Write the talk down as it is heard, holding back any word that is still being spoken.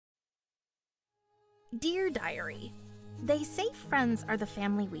Dear Diary, they say friends are the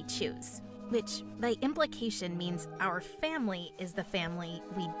family we choose, which by implication means our family is the family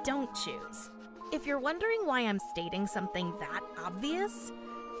we don't choose. If you're wondering why I'm stating something that obvious,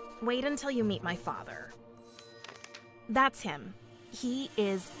 wait until you meet my father. That's him. He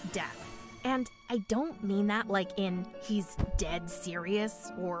is death. And I don't mean that like in he's dead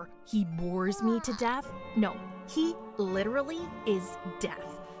serious or he bores me to death. No, he literally is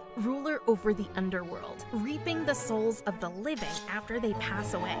death. Ruler over the underworld, reaping the souls of the living after they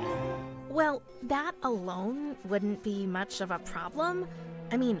pass away. Well, that alone wouldn't be much of a problem.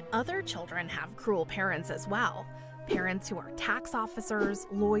 I mean, other children have cruel parents as well. Parents who are tax officers,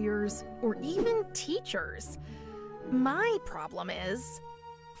 lawyers, or even teachers. My problem is,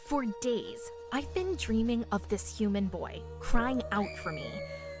 for days, I've been dreaming of this human boy, crying out for me.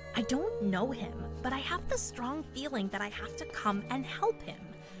 I don't know him, but I have the strong feeling that I have to come and help him.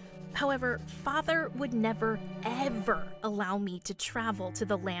 However, Father would never, ever allow me to travel to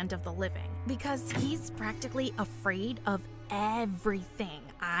the land of the living because he's practically afraid of everything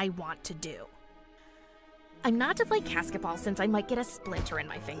I want to do. I'm not to play basketball since I might get a splinter in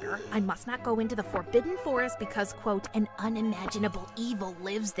my finger. I must not go into the forbidden forest because, quote, an unimaginable evil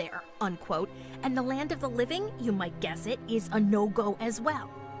lives there, unquote, and the land of the living, you might guess it, is a no-go as well.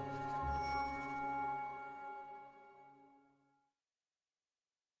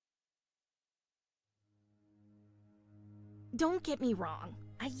 Don't get me wrong,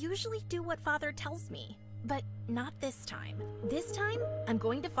 I usually do what Father tells me, but not this time. This time, I'm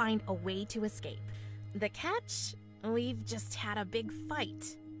going to find a way to escape. The catch? We've just had a big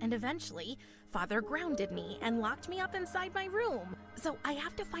fight, and eventually, Father grounded me and locked me up inside my room, so I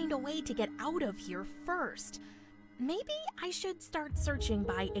have to find a way to get out of here first. Maybe I should start searching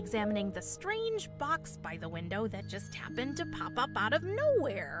by examining the strange box by the window that just happened to pop up out of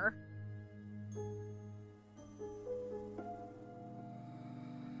nowhere.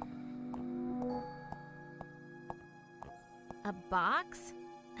 A box?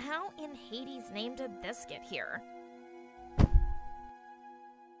 How in Hades' name did this get here?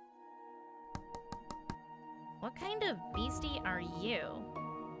 What kind of beastie are you?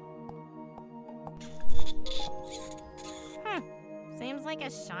 Seems like a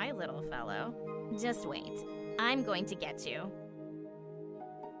shy little fellow. Just wait. I'm going to get you.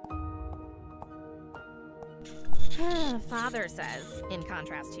 Father says, in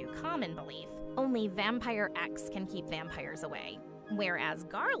contrast to common belief, only Vampire X can keep vampires away, whereas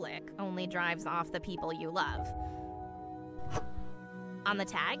garlic only drives off the people you love. On the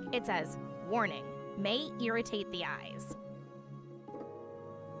tag, it says, warning, may irritate the eyes.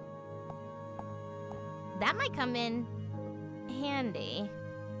 That might come in handy.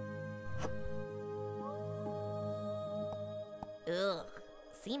 Ugh,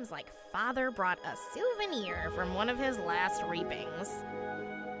 seems like Father brought a souvenir from one of his last reapings.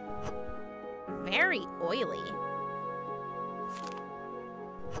 Very oily.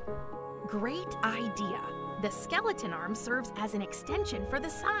 Great idea. The skeleton arm serves as an extension for the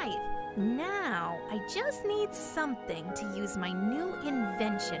scythe. Now, I just need something to use my new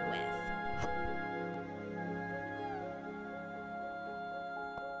invention with.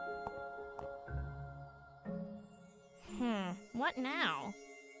 What now?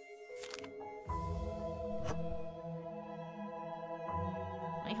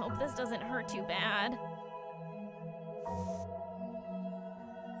 I hope this doesn't hurt too bad.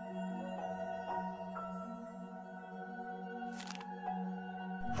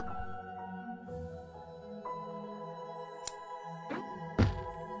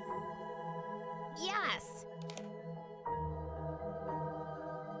 Yes!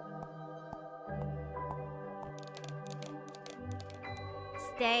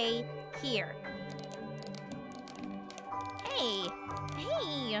 Stay here. Hey!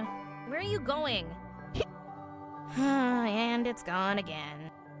 Hey! Where are you going? And it's gone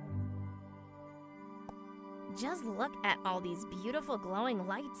again. Just look at all these beautiful glowing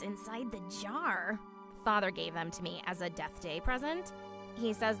lights inside the jar. Father gave them to me as a Death Day present.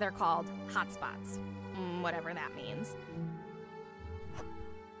 He says they're called hotspots, whatever that means.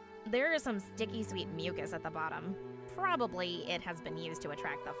 There is some sticky sweet mucus at the bottom. Probably it has been used to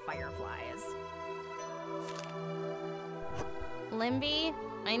attract the fireflies. Limby,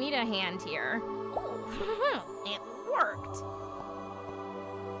 I need a hand here. Oh, it worked!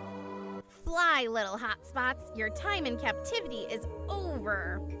 Fly, little hotspots. Your time in captivity is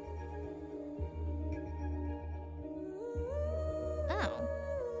over. Oh.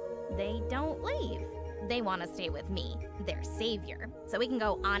 They don't leave. They want to stay with me, their savior, so we can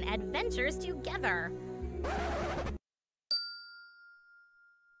go on adventures together.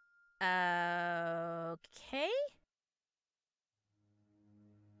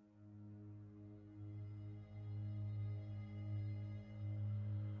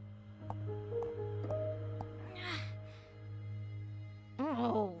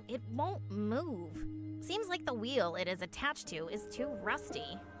 Oh, it won't move. Seems like the wheel it is attached to is too rusty.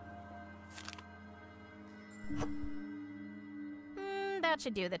 That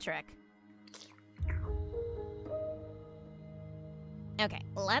should do the trick. Okay,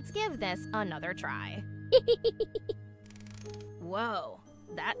 let's give this another try. Whoa,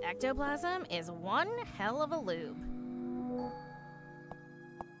 that ectoplasm is one hell of a lube.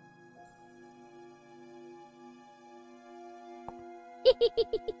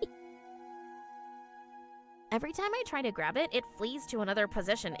 Every time I try to grab it, it flees to another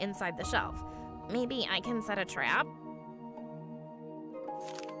position inside the shelf. Maybe I can set a trap?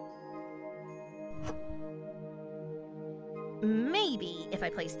 Maybe if I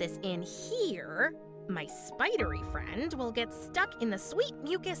place this in here, my spidery friend will get stuck in the sweet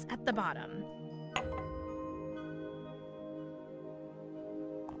mucus at the bottom.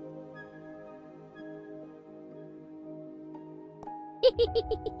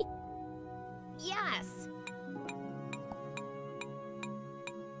 Yes!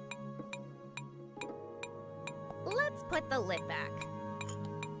 Let's put the lid back.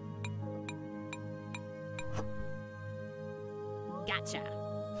 Gotcha.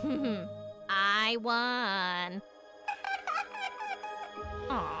 I won.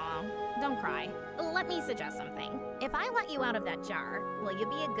 Aw, don't cry. Let me suggest something. If I let you out of that jar, will you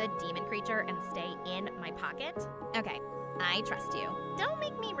be a good demon creature and stay in my pocket? Okay, I trust you. Don't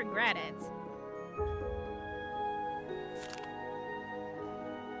make me regret it.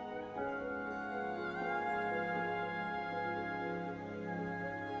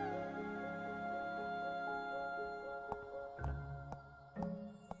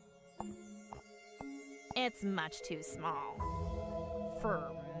 It's much too small.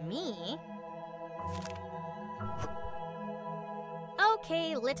 For me?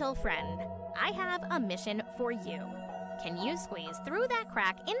 Okay, little friend. I have a mission for you. Can you squeeze through that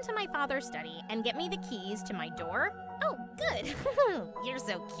crack into my father's study and get me the keys to my door? Oh, good. You're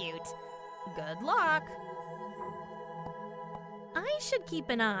so cute. Good luck. I should keep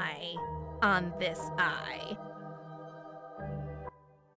an eye on this eye.